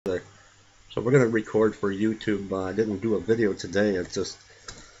So we're going to record for YouTube. I didn't do a video today. It's just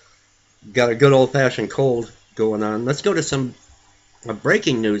got a good old-fashioned cold going on. Let's go to some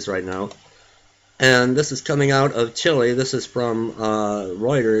breaking news right now. And this is coming out of Chile. This is from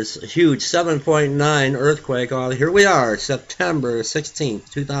Reuters. A huge 7.9 earthquake. Here we are, September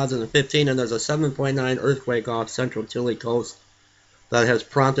 16th, 2015, and there's a 7.9 earthquake off central Chile coast that has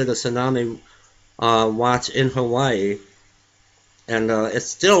prompted a tsunami watch in Hawaii. And it's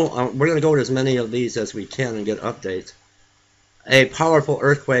still, we're going to go to as many of these as we can and get updates. A powerful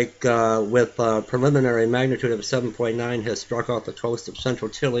earthquake with preliminary magnitude of 7.9 has struck off the coast of central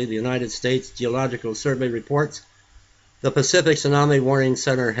Chile. The United States Geological Survey reports the Pacific Tsunami Warning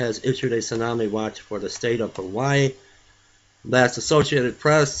Center has issued a tsunami watch for the state of Hawaii. That's Associated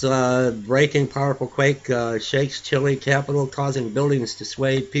Press. Breaking powerful quake shakes Chile capital, causing buildings to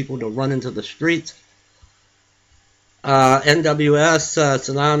sway, people to run into the streets. NWS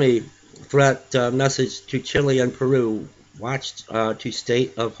tsunami threat message to Chile and Peru. Watch to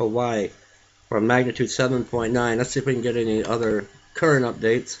state of Hawaii for magnitude 7.9. Let's see if we can get any other current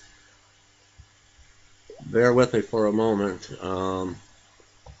updates. Bear with me for a moment.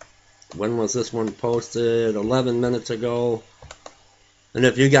 When was this one posted? 11 minutes ago. And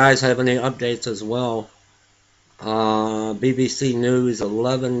if you guys have any updates as well, BBC News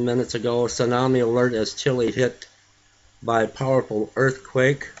 11 minutes ago. Tsunami alert as Chile hit by powerful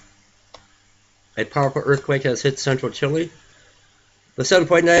earthquake. A powerful earthquake has hit central Chile. The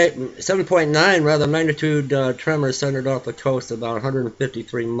 7.9 magnitude tremor centered off the coast about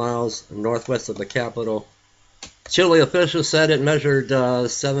 153 miles northwest of the capital. Chile officials said it measured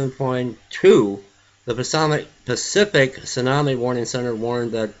 7.2. The Pacific Tsunami Warning Center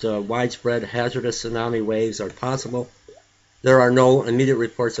warned that widespread hazardous tsunami waves are possible. There are no immediate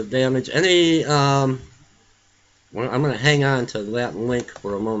reports of damage. Well, I'm going to hang on to that link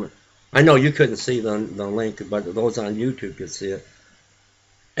for a moment. I know you couldn't see the link, but those on YouTube could see it.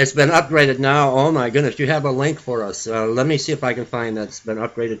 It's been upgraded now. Oh my goodness, you have a link for us. Let me see if I can find that. It's been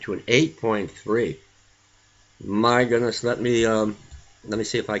upgraded to an 8.3. My goodness, let me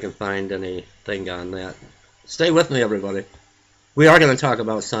see if I can find anything on that. Stay with me, everybody. We are going to talk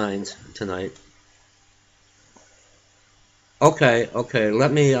about signs tonight. Okay,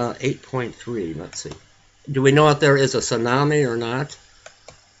 let me 8.3. Let's see. Do we know if there is a tsunami or not?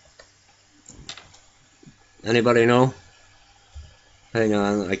 Anybody know? Hang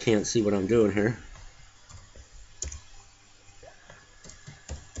on, I can't see what I'm doing here.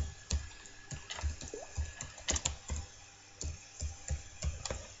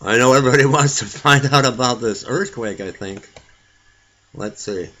 I know everybody wants to find out about this earthquake, I think. Let's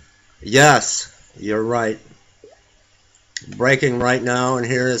see. Yes, you're right. Breaking right now, and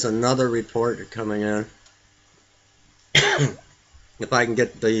here is another report coming in. If I can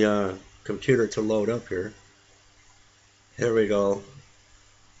get the computer to load up here. Here we go.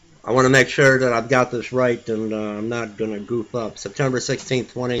 I want to make sure that I've got this right and I'm not going to goof up. September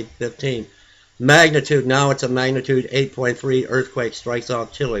 16th, 2015. Magnitude, now it's a magnitude 8.3 earthquake strikes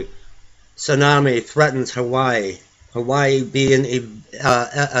off Chile. Tsunami threatens Hawaii. Hawaii being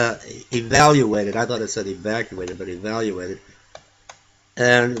evaluated. I thought it said evacuated, but evaluated.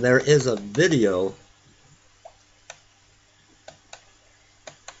 And there is a video.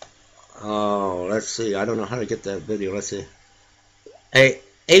 Oh, let's see. I don't know how to get that video. Let's see. A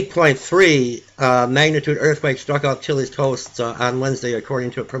 8.3 magnitude earthquake struck off Chile's coast on Wednesday,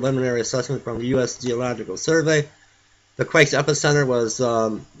 according to a preliminary assessment from the U.S. Geological Survey. The quake's epicenter was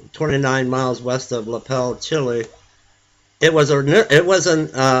 29 miles west of La Paz, Chile. It was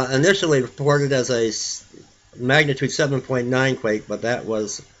initially reported as a magnitude 7.9 quake, but that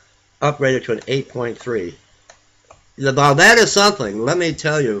was upgraded to an 8.3. Now that is something. Let me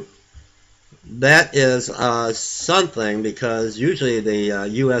tell you. That is something, because usually the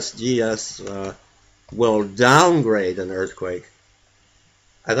USGS will downgrade an earthquake.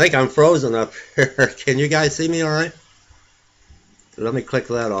 I think I'm frozen up here. Can you guys see me all right? Let me click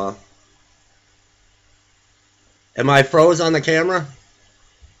that off. Am I froze on the camera?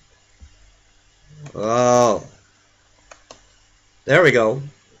 Oh. There we go.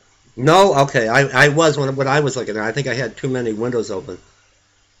 No? Okay. I was what I was looking at. I think I had too many windows open.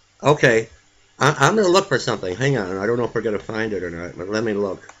 Okay. I'm going to look for something. Hang on. I don't know if we're going to find it or not, but let me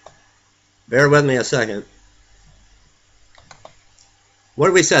look. Bear with me a second. What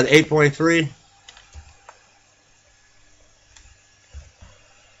did we say? 8.3?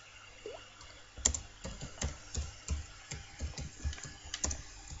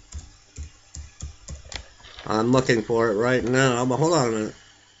 I'm looking for it right now, but hold on a minute.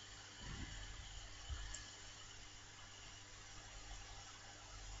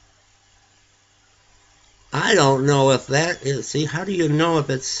 I don't know if that is, see, how do you know if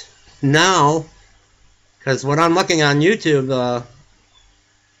it's now? Because when I'm looking on YouTube,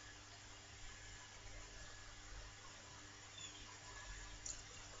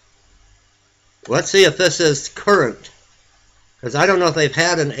 let's see if this is current. Because I don't know if they've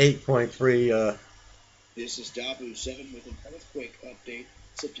had an 8.3. This is Dabu 7 with an earthquake update,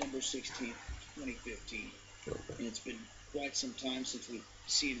 September 16th, 2015. And it's been quite some time since we've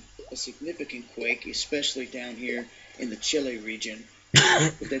seen a significant quake, especially down here in the Chile region.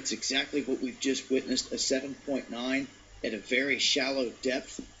 But that's exactly what we've just witnessed, a 7.9 at a very shallow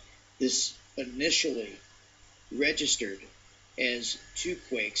depth. This initially registered as 2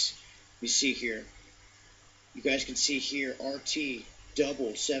 quakes. You see here, you guys can see here, RT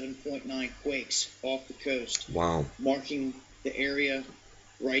double 7.9 quakes off the coast. Wow. Marking the area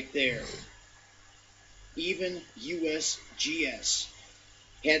right there. Even USGS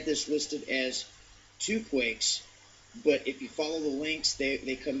had this listed as 2 quakes, but if you follow the links,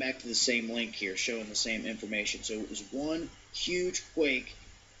 they come back to the same link here showing the same information. So it was one huge quake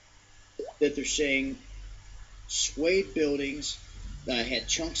that they're saying swayed buildings, had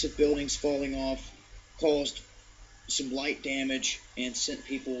chunks of buildings falling off, caused some light damage, and sent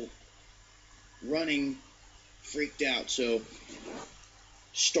people running, freaked out. So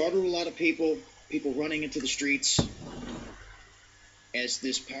startled a lot of people running into the streets as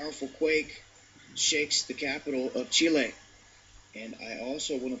this powerful quake shakes the capital of Chile. And I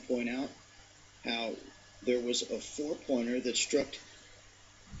also want to point out how there was a 4-pointer that struck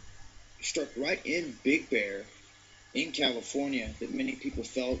right in Big Bear in California that many people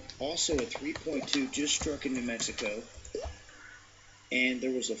felt. Also a 3.2 just struck in New Mexico. And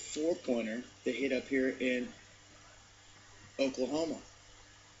there was a 4-pointer that hit up here in Oklahoma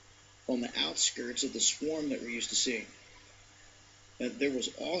on the outskirts of the swarm that we're used to seeing. There was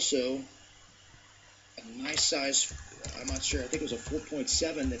also a nice size, I'm not sure, I think it was a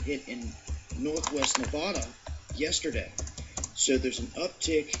 4.7 that hit in northwest Nevada yesterday. So there's an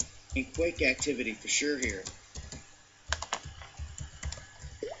uptick in quake activity for sure here.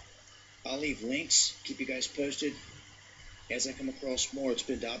 I'll leave links, keep you guys posted as I come across more. It's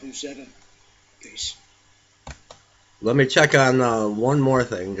been Dabu 7. Peace. Let me check on one more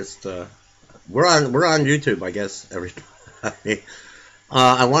thing. Just we're on YouTube, I guess. Everybody.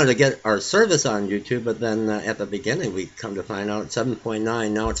 I wanted to get our service on YouTube, but then at the beginning we come to find out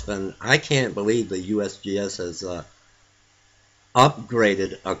 7.9. Now it's been. I can't believe the USGS has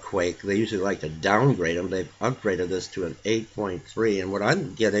upgraded a quake. They usually like to downgrade them. They've upgraded this to an 8.3, and what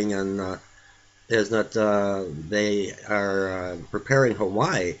I'm getting is that they are preparing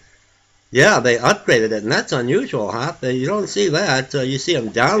Hawaii. Yeah, they upgraded it, and that's unusual, huh? You don't see that. You see them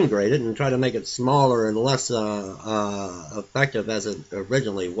downgrade it and try to make it smaller and less effective as it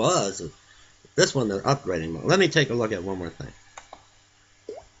originally was. This one, they're upgrading. Let me take a look at one more thing.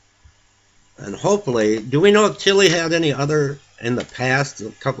 And hopefully, do we know if Chile had any other in the past,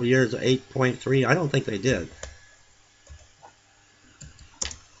 a couple years, 8.3? I don't think they did.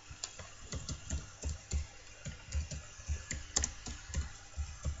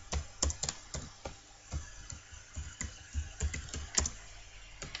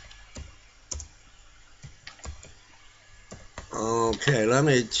 Okay, let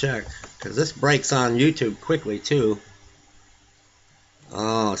me check, because this breaks on YouTube quickly too.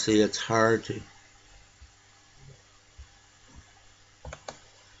 Oh, see, it's hard to...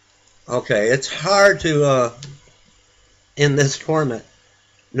 Okay, it's hard to, in this format.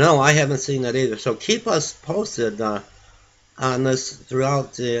 No, I haven't seen that either. So keep us posted on this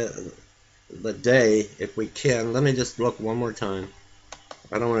throughout the day, if we can. Let me just look one more time.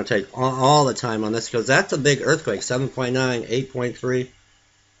 I don't want to take all the time on this, because that's a big earthquake. 7.9, 8.3.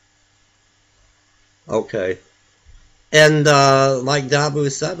 Okay. And like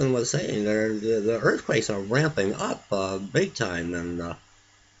Dabu 7 was saying, the earthquakes are ramping up big time. And,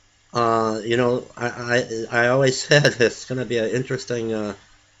 you know, I always said it's going to be an interesting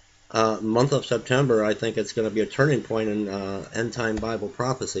month of September. I think it's going to be a turning point in end-time Bible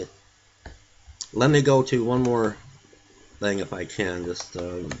prophecy. Let me go to one more thing if I can. Just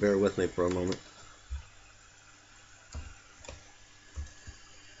bear with me for a moment.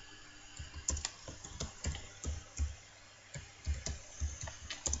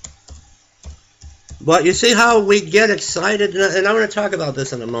 But you see how we get excited, and I'm going to talk about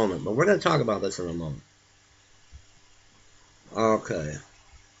this in a moment, but we're going to talk about this in a moment. Okay.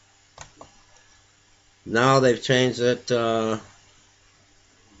 Now they've changed it.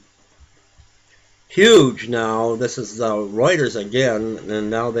 Huge now. This is Reuters again, and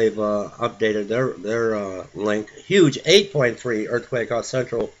now they've updated their link. Huge 8.3 earthquake off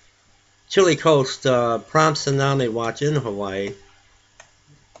central Chile coast prompts tsunami watch in Hawaii.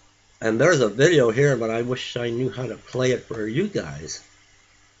 And there's a video here, but I wish I knew how to play it for you guys.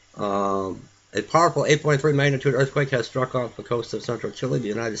 A powerful 8.3 magnitude earthquake has struck off the coast of central Chile. The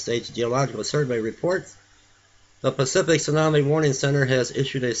United States Geological Survey reports the Pacific Tsunami Warning Center has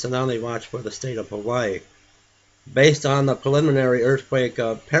issued a tsunami watch for the state of Hawaii. Based on the preliminary earthquake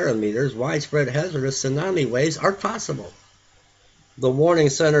parameters, widespread hazardous tsunami waves are possible. The warning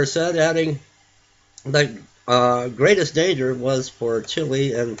center said, adding that greatest danger was for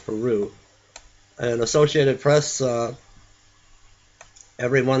Chile and Peru. And Associated Press,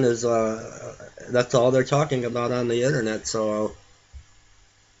 everyone is, that's all they're talking about on the internet. So,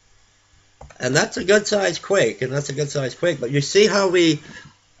 and that's a good sized quake, But you see how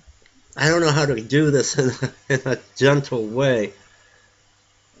I don't know how to do this in a gentle way.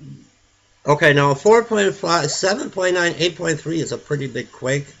 Okay, now 4.5, 7.9, 8.3 is a pretty big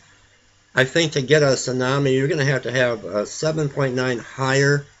quake. I think to get a tsunami, you're going to have a 7.9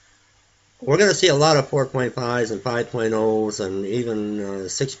 higher. We're going to see a lot of 4.5s and 5.0s and even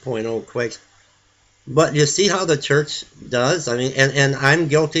 6.0 quakes. But you see how the church does? I mean, and I'm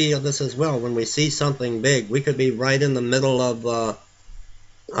guilty of this as well. When we see something big, we could be right in the middle of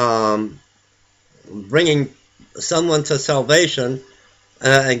bringing someone to salvation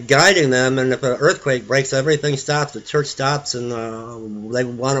and guiding them, and if an earthquake breaks, everything stops, the church stops, and they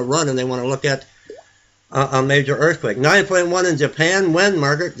want to run and they want to look at a major earthquake. 9.1 in Japan. When,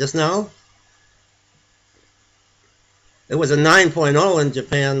 Margaret? Just now? It was a 9.0 in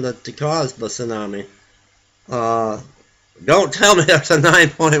Japan that caused the tsunami. Don't tell me there's a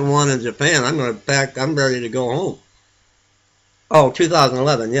 9.1 in Japan. I'm going to pack. I'm ready to go home. Oh,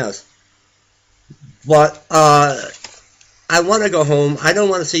 2011, yes. But I want to go home. I don't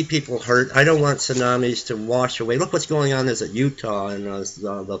want to see people hurt. I don't want tsunamis to wash away. Look what's going on is at Utah and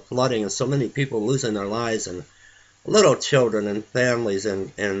the flooding and so many people losing their lives and little children and families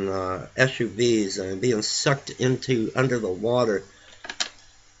and SUVs and being sucked under the water.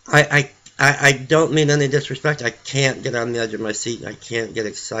 I don't mean any disrespect. I can't get on the edge of my seat. I can't get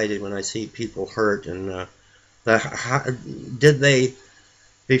excited when I see people hurt. And did they,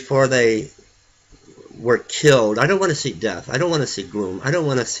 before they were killed? I don't want to see death. I don't want to see gloom. I don't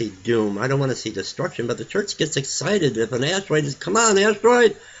want to see doom. I don't want to see destruction. But the church gets excited if an asteroid is, come on,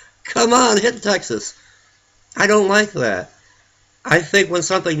 asteroid, come on, hit Texas. I don't like that. I think when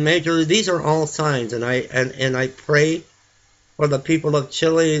something major, these are all signs, and I pray for the people of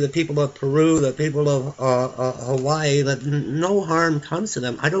Chile, the people of Peru, the people of Hawaii, that no harm comes to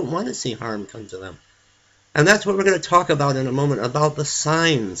them. I don't want to see harm come to them. And that's what we're going to talk about in a moment, about the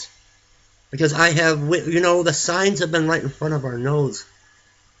signs. Because the signs have been right in front of our nose.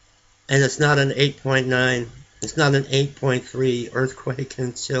 And it's not an 8.9, it's not an 8.3 earthquake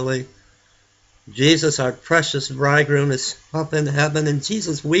in Chile. Jesus, our precious bridegroom, is up in heaven, and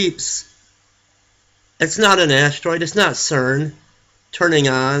Jesus weeps. It's not an asteroid. It's not CERN turning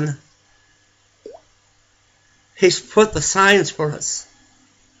on. He's put the signs for us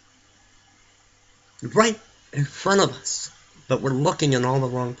right in front of us, but we're looking in all the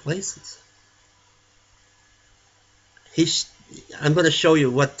wrong places. I'm going to show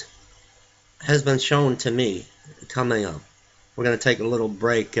you what has been shown to me coming up. We're going to take a little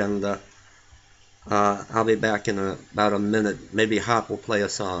break, and I'll be back in about a minute. Maybe Hop will play a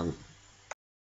song.